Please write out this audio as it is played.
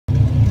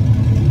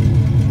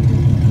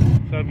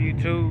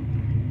YouTube.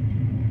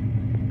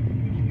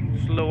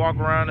 Just a little walk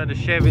around of the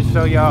Chevy,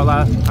 show y'all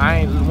I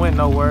ain't went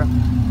nowhere.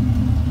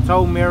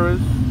 Tow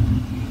mirrors,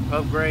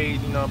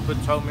 upgrade, you know,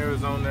 put tow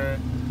mirrors on there.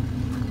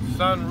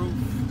 Sunroof,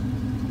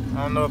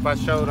 I don't know if I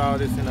showed all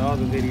this in the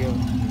other video.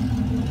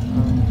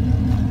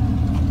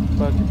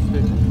 Bucket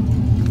sticker.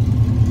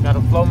 Got a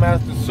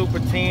Flowmaster Super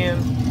 10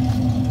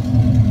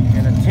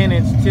 and a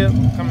 10-inch tip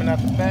coming out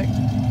the back.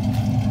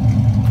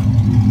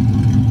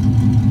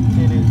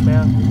 10-inch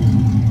mount.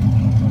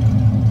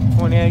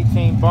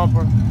 2018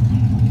 bumper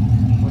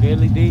with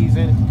LEDs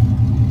in it.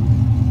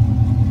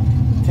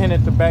 10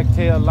 at the back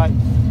tail lights.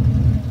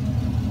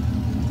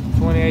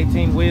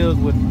 2018 wheels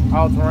with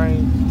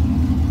all-terrain.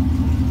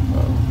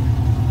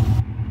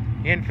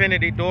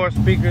 Infinity door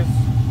speakers.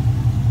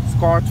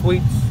 Scar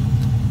tweets.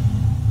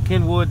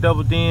 Kenwood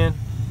double din.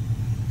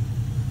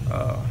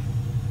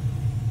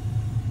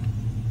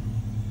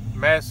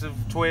 Massive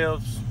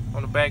 12s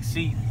on the back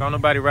seat. Don't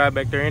nobody ride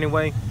back there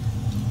anyway.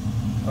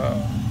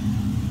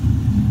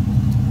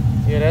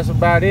 Yeah, that's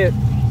about it.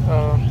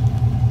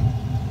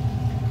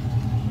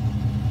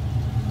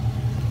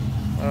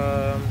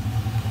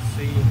 Let's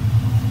see.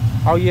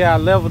 Oh yeah, I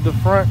leveled the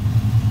front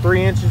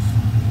 3 inches.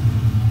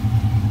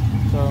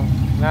 So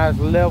now it's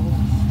level.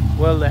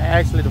 Well,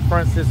 actually the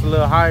front sits a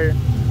little higher,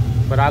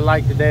 but I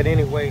liked that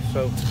anyway.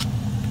 So,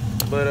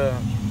 but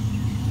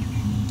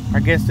I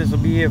guess this will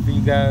be it for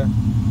you guys.